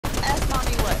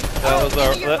That was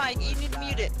our. Your mic. You need to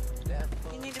mute it.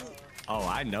 You need to Oh,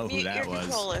 I know who mute that your was.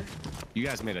 controller. You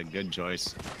guys made a good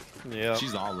choice. Yeah.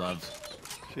 She's all love.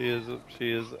 She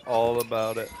is all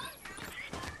about it.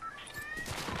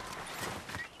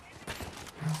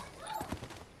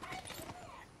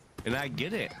 And I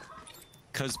get it.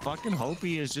 Cause fucking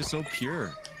Hopi is just so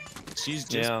pure. She's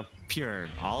just pure.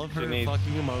 All of her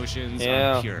fucking emotions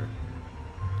are pure.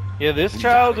 Yeah, this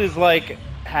child is like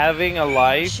having a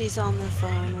life. She's on the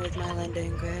phone with my Linda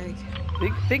and Greg.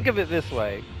 Think of it this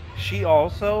way. She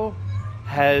also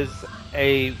has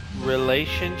a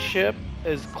relationship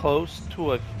as close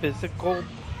to a physical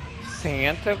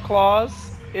Santa Claus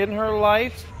in her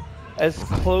life as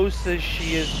close as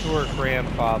she is to her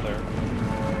grandfather.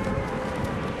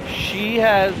 She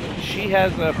has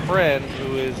a friend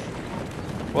who is,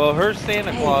 well, her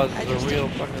Santa Claus is a real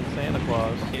fucking Santa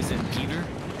Claus. Is it Peter?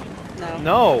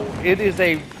 No, it is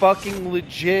a fucking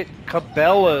legit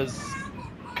Cabela's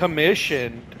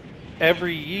commissioned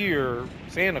every year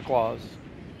Santa Claus.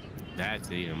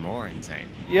 That's even more insane.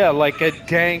 Yeah, like a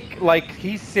dank, like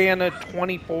he's Santa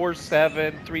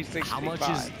 24/7,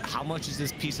 365. How much is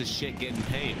this piece of shit getting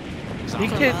paid? He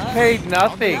gets paid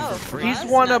nothing. He's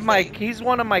one of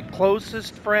my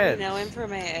closest friends. We know him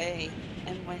from AA,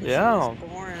 and when he Yeah. was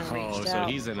born, I Oh, reached so out.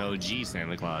 he's an OG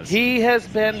Santa Claus. He has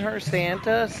been her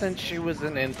Santa since she was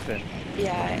an infant.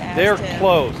 Yeah, I asked They're him.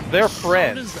 close. They're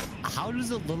friends. How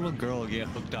does a little girl get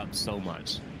hooked up so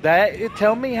much?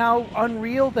 Tell me how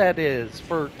unreal that is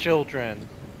for children.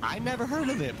 I never heard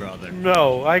of it, brother.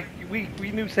 No, we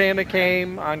knew Santa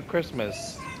came on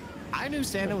Christmas. I knew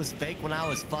Santa was fake when I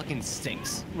was fucking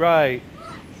 6. Right.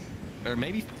 Or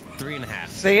maybe 3.5.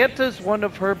 Santa's one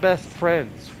of her best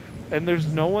friends, and there's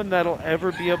no one that'll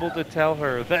ever be able to tell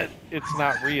her that it's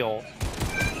not real.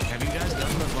 Have you guys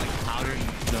done the like powdered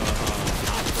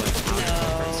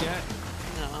footprints yet?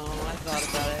 No, I thought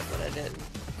about it, but I didn't.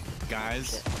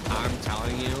 Guys, I'm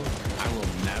telling you, I will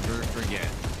never forget.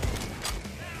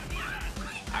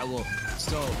 I will.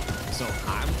 So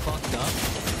I'm fucked up.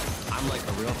 I'm like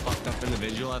a real fucked up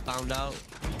individual. I found out.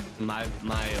 My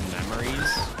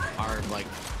memories are like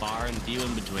far and few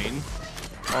in between.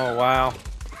 Oh wow.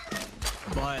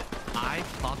 But I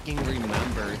fucking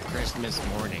remember Christmas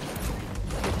morning.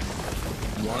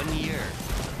 1 year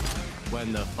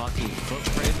when the fucking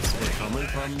footprints were coming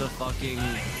from the fucking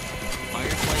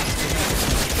fireplace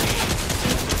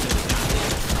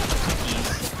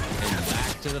and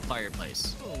back to the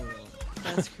fireplace.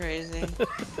 That's crazy.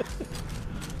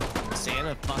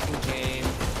 Santa fucking came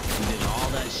and did all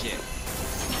that shit.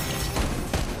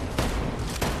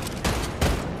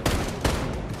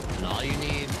 And all you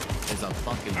need is a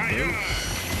fucking boot.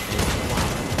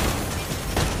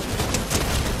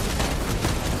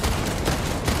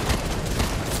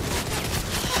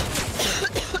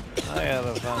 I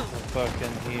gotta find some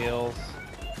fucking heals.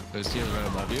 There's heals right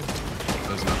above you.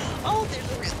 There's no. Oh,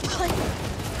 there's a real light.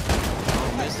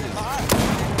 Oh, Mrs.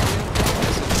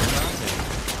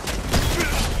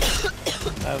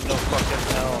 I have no fucking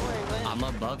hell. I'm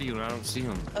above you and I don't see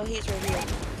him. Oh, he's right here.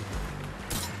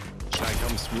 Should I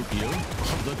come swoop you?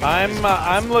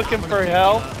 I'm looking for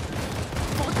help.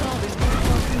 Fuck all these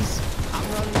motherfuckers. I'm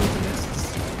running with the misses.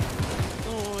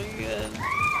 Oh my god.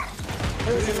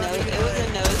 It was a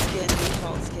nose skin,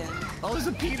 default skin. Oh, there's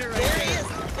a Peter right There there. he is.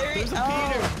 There he is. There's a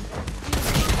Peter.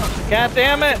 God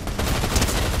damn it!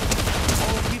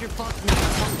 Oh, Peter fucked me. I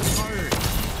fucked him hard.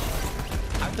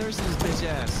 I thirsted his bitch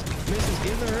ass. Mrs.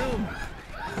 Get in the room.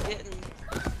 Getting.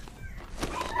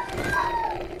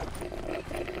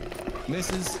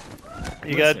 Mrs.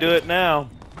 You gotta do it now.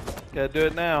 Gotta do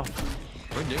it now.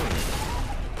 We're doing it.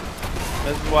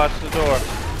 Let's watch the door.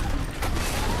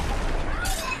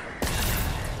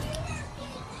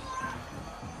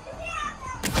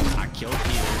 I killed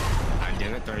Peter. I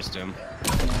didn't thirst him.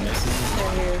 Mrs. is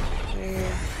They're here. They're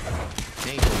here.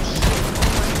 Hey, shit.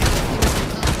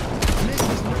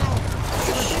 Mrs. No.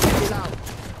 Get out.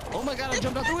 Oh my god, I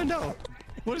jumped out the window.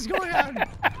 What is going on?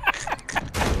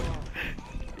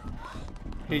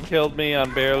 He killed me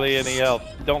on barely any health.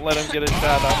 Don't let him get a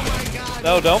shot Oh on me. my god.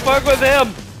 No, don't fuck with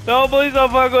him! No, please don't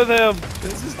fuck with him!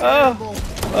 This is terrible.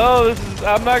 Oh, this is,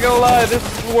 I'm not gonna lie, this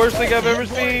is the worst thing I've ever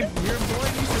seen. Your boy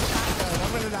needs a shotgun.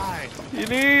 I'm gonna die. You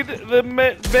need the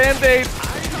band-aid.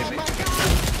 Oh my god.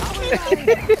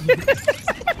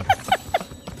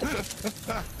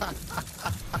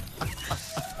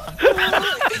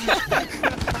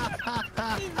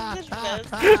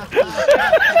 I'm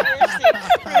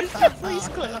gonna Please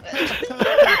clip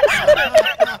it.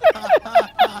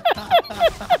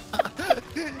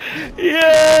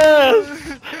 Yeah!